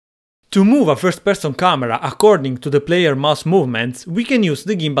To move a first-person camera according to the player mouse movements, we can use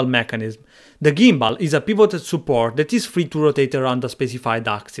the gimbal mechanism. The gimbal is a pivoted support that is free to rotate around a specified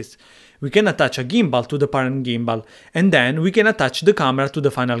axis. We can attach a gimbal to the parent gimbal, and then we can attach the camera to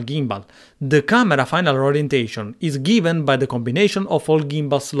the final gimbal. The camera final orientation is given by the combination of all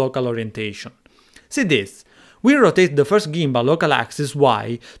gimbals' local orientation. See this. We rotate the first gimbal local axis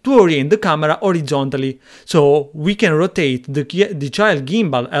Y to orient the camera horizontally, so we can rotate the child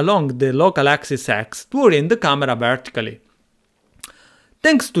gimbal along the local axis X to orient the camera vertically.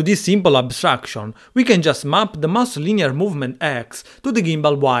 Thanks to this simple abstraction, we can just map the mouse linear movement X to the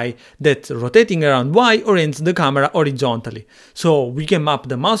gimbal Y that, rotating around Y, orients the camera horizontally. So we can map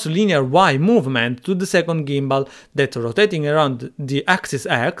the mouse linear Y movement to the second gimbal that, rotating around the axis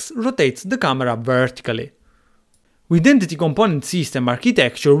X, rotates the camera vertically. With Entity Component System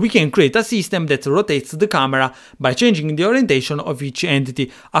architecture, we can create a system that rotates the camera by changing the orientation of each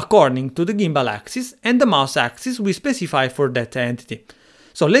entity according to the gimbal axis and the mouse axis we specify for that entity.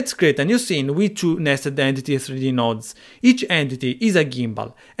 So let's create a new scene with two nested entity 3D nodes. Each entity is a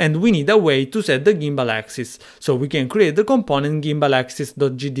gimbal, and we need a way to set the gimbal axis, so we can create the component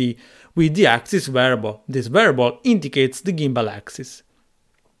gimbalaxis.gd with the axis variable. This variable indicates the gimbal axis.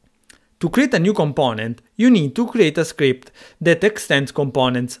 To create a new component, you need to create a script that extends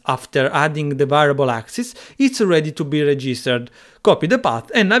components. After adding the variable axis, it's ready to be registered. Copy the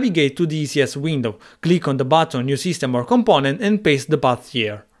path and navigate to the ECS window. Click on the button New System or Component and paste the path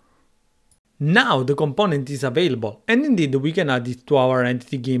here. Now the component is available, and indeed we can add it to our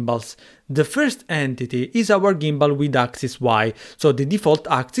entity gimbals. The first entity is our gimbal with axis Y, so the default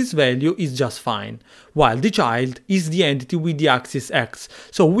axis value is just fine, while the child is the entity with the axis X,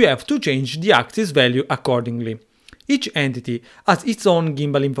 so we have to change the axis value accordingly. Each entity has its own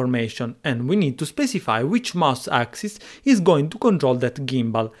gimbal information, and we need to specify which mouse axis is going to control that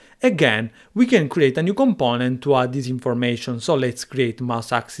gimbal. Again, we can create a new component to add this information, so let's create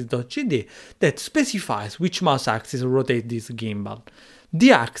mouseaxis.gd that specifies which mouse axis rotates this gimbal.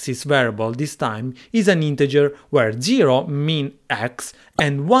 The axis variable this time is an integer where 0 means X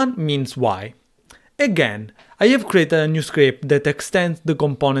and 1 means Y. Again, I have created a new script that extends the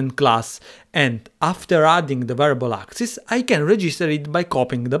component class, and after adding the variable axis, I can register it by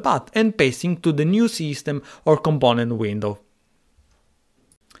copying the path and pasting to the new system or component window.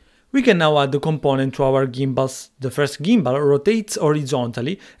 We can now add the component to our gimbals. The first gimbal rotates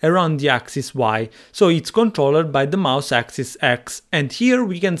horizontally around the axis Y, so it's controlled by the mouse axis X, and here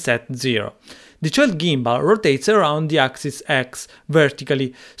we can set 0. The child gimbal rotates around the axis X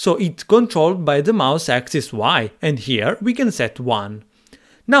vertically, so it's controlled by the mouse axis Y, and here we can set 1.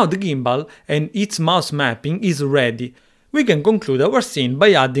 Now the gimbal and its mouse mapping is ready. We can conclude our scene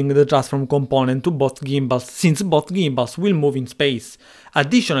by adding the transform component to both gimbals, since both gimbals will move in space.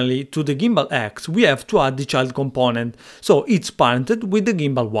 Additionally, to the gimbal X we have to add the child component, so it's parented with the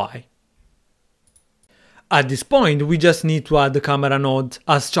gimbal Y. At this point, we just need to add the camera node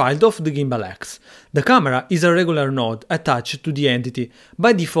as child of the gimbal X. The camera is a regular node attached to the entity.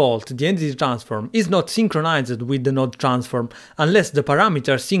 By default, the entity transform is not synchronized with the node transform unless the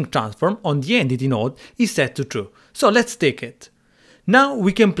parameter sync transform on the entity node is set to true. So let's take it. Now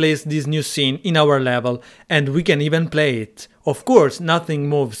we can place this new scene in our level, and we can even play it. Of course, nothing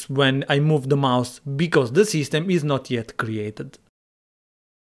moves when I move the mouse because the system is not yet created.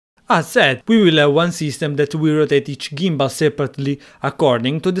 As said, we will have one system that will rotate each gimbal separately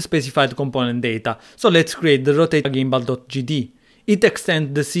according to the specified component data, so let's create the rotategimbal.gd. It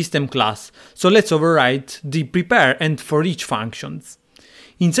extends the system class, so let's override the prepare and for each functions.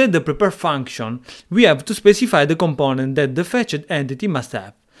 Inside the prepare function, we have to specify the component that the fetched entity must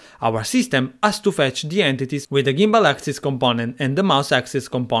have. Our system has to fetch the entities with the gimbal axis component and the mouse axis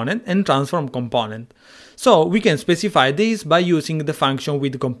component and transform component. So we can specify this by using the function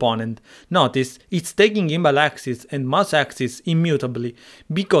with component. Notice it's taking gimbal axis and mouse axis immutably,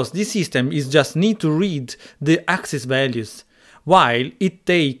 because this system is just need to read the axis values, while it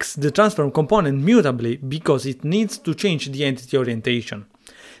takes the transform component mutably because it needs to change the entity orientation.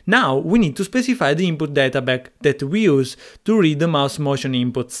 Now we need to specify the input data bag that we use to read the mouse motion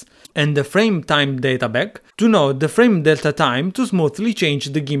inputs, and the frame time data bag to know the frame delta time to smoothly change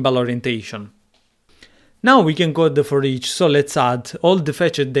the gimbal orientation. Now we can code the for each, so let's add all the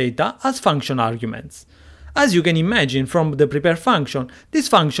fetched data as function arguments. As you can imagine from the prepare function, this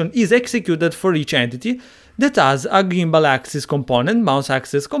function is executed for each entity that has a gimbal axis component, mouse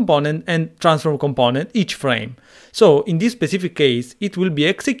axis component and transform component each frame. So in this specific case, it will be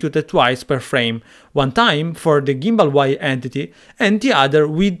executed twice per frame, one time for the gimbal Y entity and the other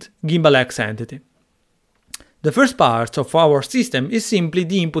with gimbal X entity. The first part of our system is simply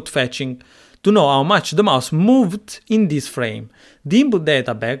the input fetching, to know how much the mouse moved in this frame. The input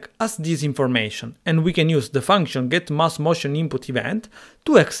data bag has this information, and we can use the function getMouseMotionInputEvent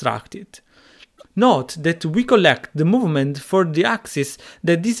to extract it. Note that we collect the movement for the axis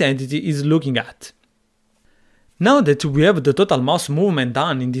that this entity is looking at. Now that we have the total mouse movement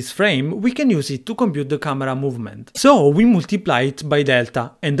done in this frame, we can use it to compute the camera movement. So we multiply it by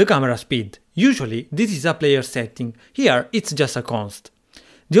delta and the camera speed. Usually this is a player setting, here it's just a const.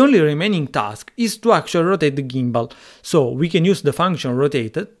 The only remaining task is to actually rotate the gimbal, so we can use the function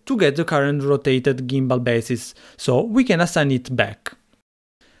rotated to get the current rotated gimbal basis, so we can assign it back.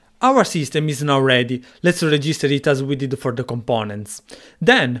 Our system is now ready, let's register it as we did for the components.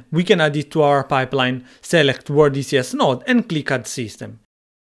 Then we can add it to our pipeline, select Word ECS node and click Add System.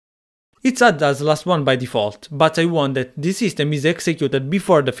 It's added as last one by default, but I want that the system is executed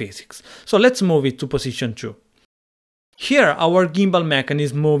before the physics, so let's move it to position 2. Here our gimbal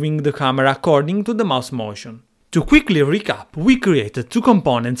mechanism moving the camera according to the mouse motion. To quickly recap, we created two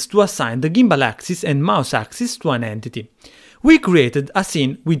components to assign the gimbal axis and mouse axis to an entity. We created a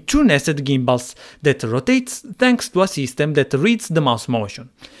scene with two nested gimbals that rotates thanks to a system that reads the mouse motion.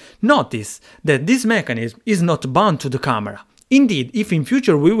 Notice that this mechanism is not bound to the camera. Indeed, if in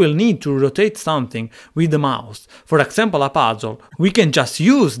future we will need to rotate something with the mouse, for example a puzzle, we can just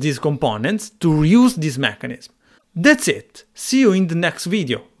use these components to reuse this mechanism. That's it. See you in the next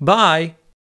video. Bye!